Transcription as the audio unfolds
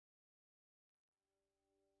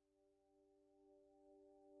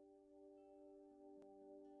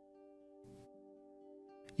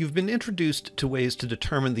You've been introduced to ways to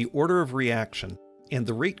determine the order of reaction and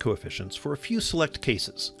the rate coefficients for a few select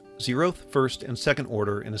cases, 0th, 1st, and 2nd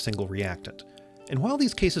order in a single reactant. And while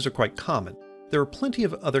these cases are quite common, there are plenty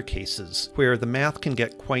of other cases where the math can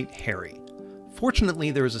get quite hairy. Fortunately,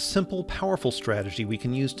 there is a simple, powerful strategy we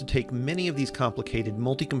can use to take many of these complicated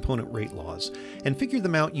multi-component rate laws and figure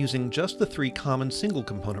them out using just the 3 common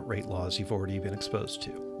single-component rate laws you've already been exposed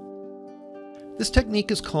to. This technique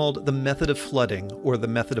is called the method of flooding or the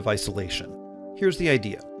method of isolation. Here's the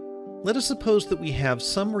idea. Let us suppose that we have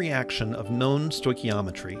some reaction of known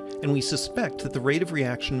stoichiometry, and we suspect that the rate of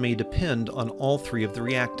reaction may depend on all 3 of the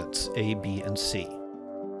reactants, A, B, and C.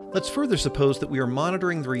 Let's further suppose that we are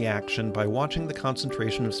monitoring the reaction by watching the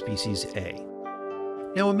concentration of species A.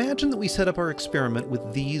 Now imagine that we set up our experiment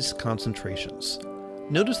with these concentrations.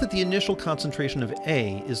 Notice that the initial concentration of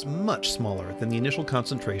A is much smaller than the initial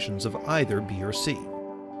concentrations of either B or C.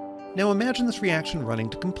 Now imagine this reaction running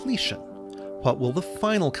to completion. What will the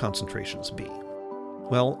final concentrations be?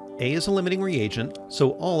 Well, A is a limiting reagent,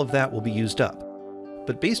 so all of that will be used up.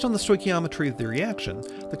 But based on the stoichiometry of the reaction,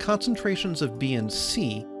 the concentrations of B and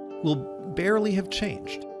C will barely have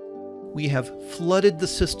changed. We have flooded the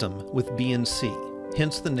system with B and C,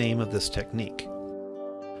 hence the name of this technique.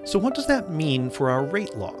 So what does that mean for our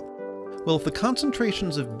rate law? Well, if the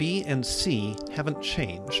concentrations of B and C haven't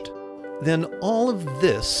changed, then all of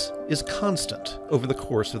this is constant over the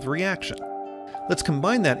course of the reaction. Let's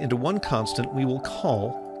combine that into one constant we will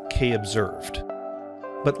call K observed.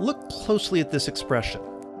 But look closely at this expression.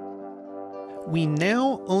 We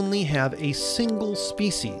now only have a single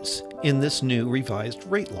species in this new revised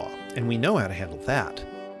rate law, and we know how to handle that.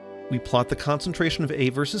 We plot the concentration of A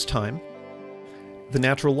versus time, the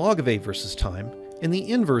natural log of A versus time, and the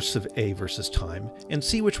inverse of A versus time, and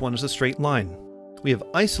see which one is a straight line. We have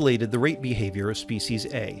isolated the rate behavior of species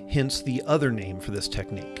A, hence the other name for this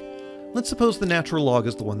technique. Let's suppose the natural log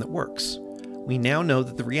is the one that works. We now know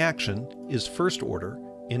that the reaction is first order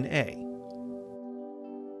in A.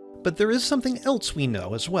 But there is something else we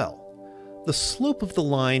know as well. The slope of the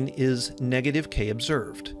line is negative K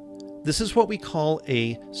observed. This is what we call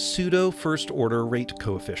a pseudo first order rate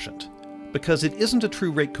coefficient, because it isn't a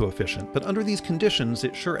true rate coefficient, but under these conditions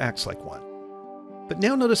it sure acts like one. But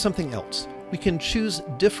now notice something else. We can choose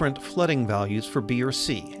different flooding values for B or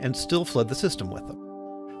C and still flood the system with them.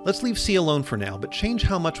 Let's leave C alone for now, but change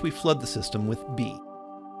how much we flood the system with B.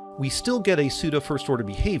 We still get a pseudo first order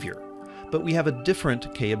behavior, but we have a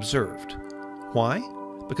different K observed. Why?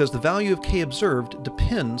 Because the value of K observed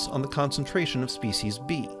depends on the concentration of species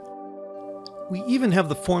B. We even have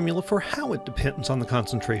the formula for how it depends on the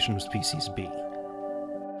concentration of species B.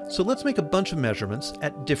 So let's make a bunch of measurements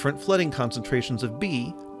at different flooding concentrations of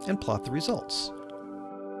B and plot the results.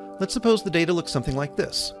 Let's suppose the data looks something like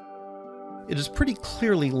this. It is pretty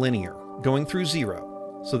clearly linear, going through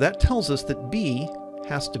 0, so that tells us that B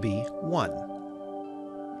has to be 1.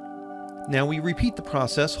 Now we repeat the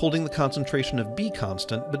process holding the concentration of B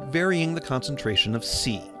constant, but varying the concentration of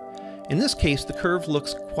C. In this case, the curve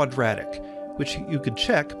looks quadratic, which you could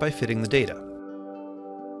check by fitting the data.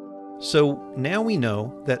 So now we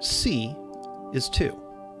know that C is 2.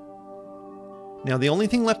 Now the only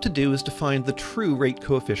thing left to do is to find the true rate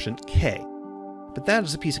coefficient K. But that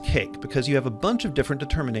is a piece of cake, because you have a bunch of different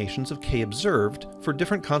determinations of K observed for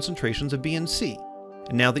different concentrations of B and C.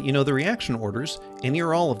 And now that you know the reaction orders, any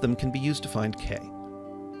or all of them can be used to find K.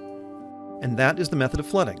 And that is the method of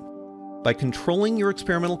flooding. By controlling your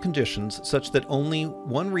experimental conditions such that only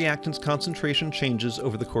one reactant's concentration changes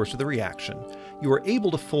over the course of the reaction, you are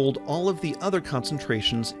able to fold all of the other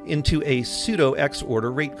concentrations into a pseudo X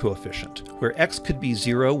order rate coefficient, where X could be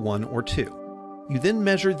 0, 1, or 2. You then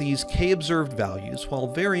measure these K observed values while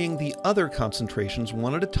varying the other concentrations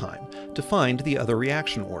one at a time to find the other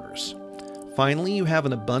reaction orders. Finally, you have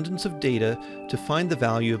an abundance of data to find the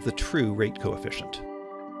value of the true rate coefficient.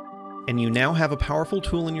 And you now have a powerful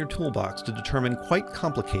tool in your toolbox to determine quite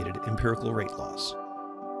complicated empirical rate laws.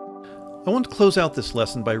 I want to close out this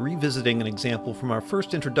lesson by revisiting an example from our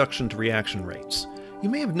first introduction to reaction rates. You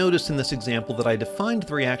may have noticed in this example that I defined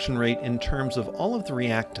the reaction rate in terms of all of the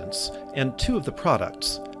reactants and 2 of the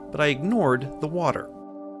products, but I ignored the water.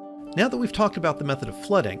 Now that we've talked about the method of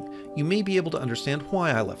flooding, you may be able to understand why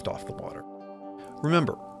I left off the water.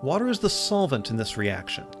 Remember, water is the solvent in this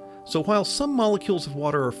reaction, so while some molecules of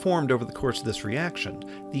water are formed over the course of this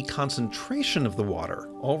reaction, the concentration of the water,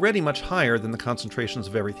 already much higher than the concentrations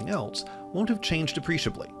of everything else, won't have changed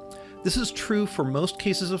appreciably. This is true for most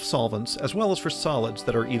cases of solvents as well as for solids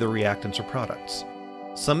that are either reactants or products.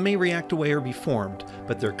 Some may react away or be formed,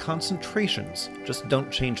 but their concentrations just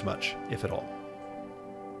don't change much, if at all.